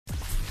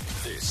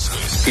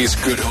This is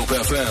Good Hope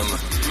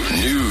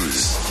FM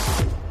News.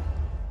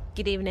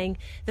 Good evening.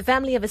 The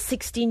family of a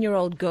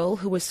 16-year-old girl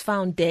who was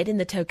found dead in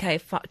the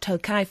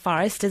Tokai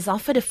Forest is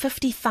offered a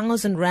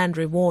 50,000 rand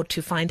reward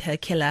to find her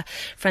killer.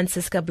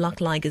 Franziska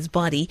Blockliger's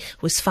body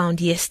was found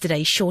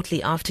yesterday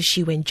shortly after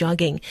she went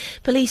jogging.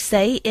 Police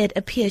say it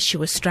appears she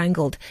was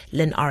strangled.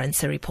 Lynn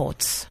Aronson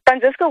reports.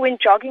 Franziska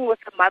went jogging with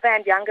her mother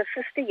and younger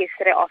sister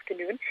yesterday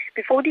afternoon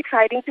before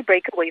deciding to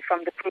break away from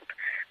the group.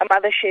 Her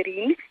mother,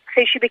 Shireen,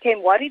 says she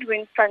became worried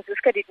when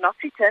Franziska did not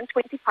return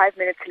 25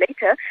 minutes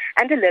later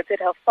and alerted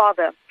her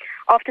father.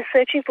 After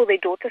searching for their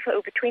daughter for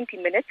over 20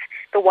 minutes,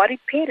 the worried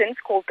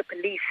parents called the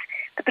police.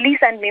 The police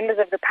and members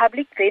of the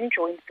public then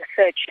joined the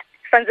search.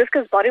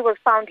 Franziska's body was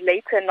found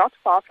later not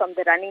far from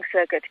the running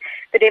circuit.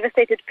 The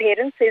devastated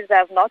parents says they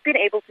have not been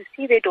able to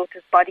see their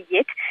daughter's body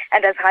yet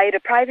and has hired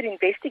a private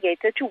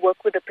investigator to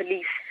work with the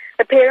police.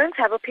 The parents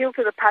have appealed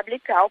to the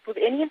public to help with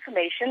any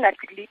information that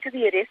could lead to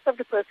the arrest of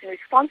the person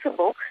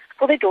responsible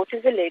for their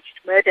daughter's alleged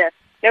murder.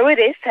 No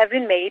arrests have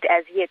been made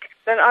as yet.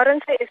 Lynn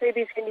Aronson,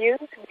 SABC News,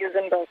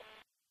 Muizenberg.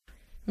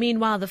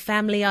 Meanwhile, the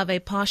family of a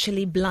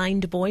partially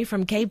blind boy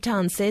from Cape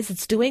Town says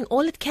it's doing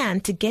all it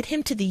can to get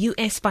him to the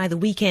US by the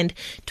weekend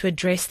to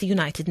address the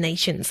United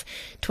Nations.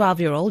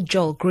 12-year-old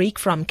Joel Greek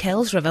from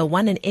Kells River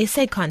won an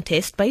essay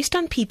contest based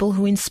on people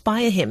who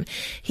inspire him.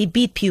 He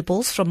beat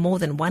pupils from more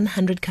than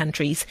 100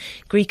 countries.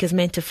 Greek is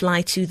meant to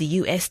fly to the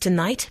US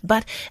tonight,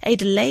 but a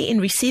delay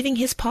in receiving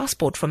his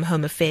passport from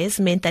Home Affairs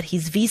meant that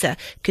his visa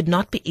could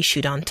not be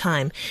issued on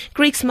time.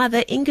 Greek's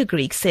mother, Inga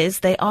Greek, says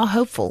they are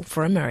hopeful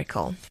for a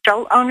miracle.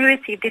 Joel only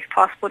received his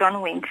passport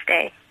on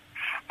Wednesday,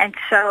 and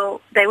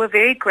so they were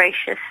very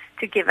gracious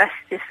to give us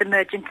this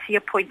emergency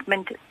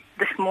appointment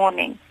this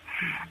morning,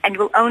 and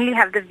we'll only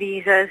have the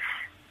visas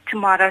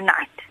tomorrow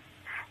night.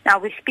 Now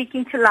we're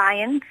speaking to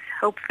Lions.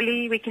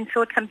 Hopefully we can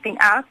sort something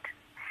out,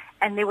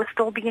 and there will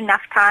still be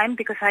enough time,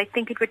 because I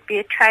think it would be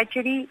a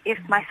tragedy if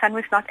my son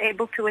was not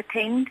able to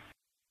attend.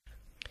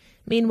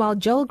 Meanwhile,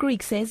 Joel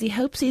Greek says he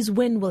hopes his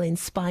win will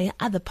inspire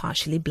other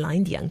partially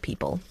blind young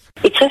people.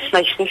 It just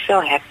makes me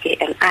feel happy,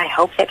 and I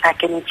hope that I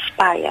can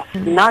inspire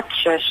not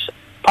just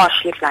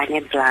partially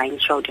blind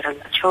children,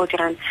 but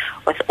children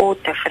with all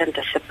different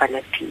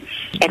disabilities,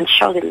 and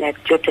show them that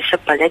your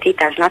disability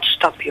does not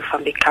stop you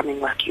from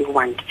becoming what you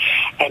want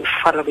and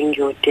following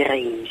your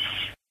dreams.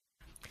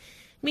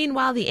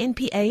 Meanwhile, the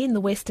NPA in the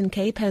Western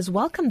Cape has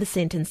welcomed the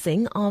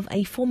sentencing of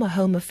a former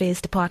Home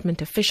Affairs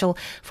Department official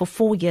for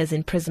 4 years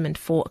imprisonment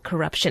for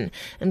corruption.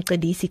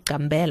 Mqedisi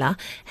Kambela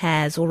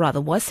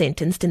was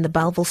sentenced in the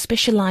Bellville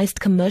Specialized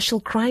Commercial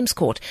Crimes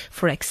Court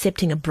for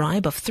accepting a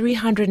bribe of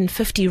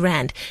 350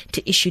 rand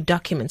to issue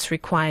documents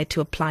required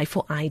to apply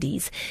for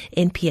IDs.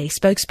 NPA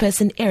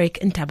spokesperson Eric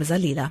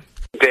Ntabazalila.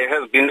 There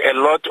has been a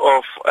lot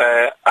of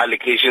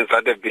allegations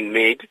that have been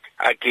made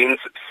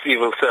against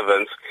civil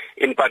servants,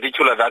 in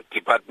particular that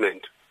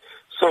department.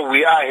 So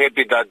we are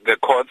happy that the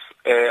courts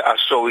are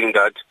showing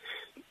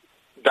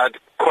that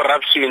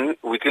corruption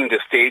within the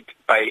state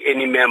by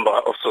any member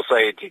of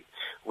society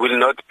will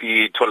not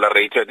be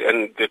tolerated,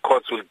 and the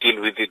courts will deal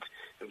with it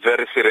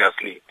very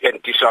seriously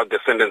and dish out the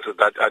sentences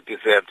that are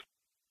deserved.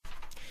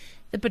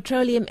 The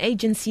Petroleum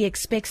Agency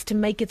expects to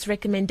make its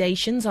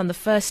recommendations on the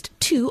first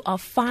 2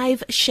 of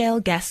 5 shale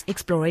gas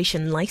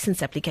exploration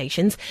license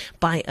applications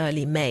by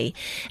early May.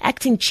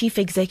 Acting Chief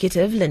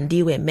Executive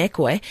Lindiwe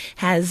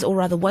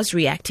Mekwe was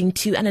reacting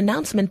to an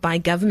announcement by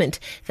government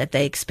that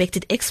they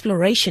expected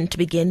exploration to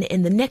begin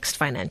in the next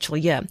financial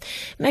year.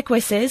 Mekwe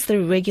says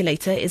the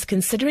regulator is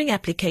considering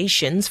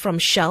applications from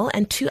Shell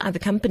and 2 other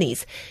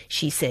companies.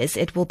 She says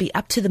it will be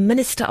up to the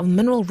Minister of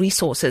Mineral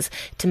Resources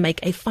to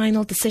make a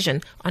final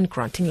decision on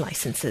granting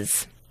licenses.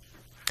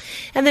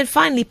 And then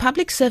finally,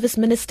 Public Service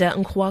Minister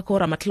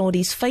Nkwako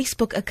Ramatlhodi's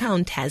Facebook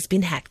account has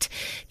been hacked.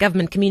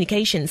 Government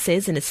Communications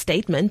says in a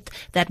statement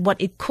that what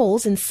it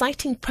calls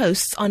inciting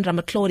posts on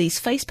Ramatlhodi's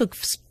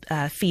Facebook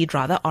feed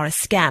are a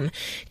scam.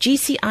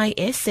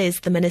 GCIS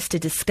says the minister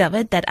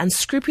discovered that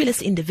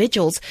unscrupulous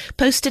individuals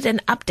posted an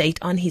update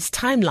on his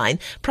timeline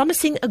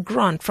promising a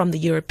grant from the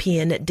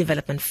European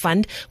Development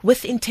Fund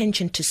with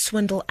intention to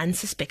swindle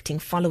unsuspecting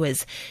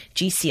followers.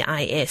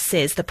 GCIS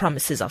says the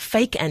promises are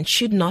fake and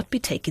should not be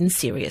taken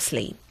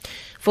seriously.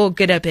 For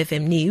Good Hope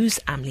FM News,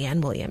 I'm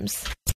Leanne Williams.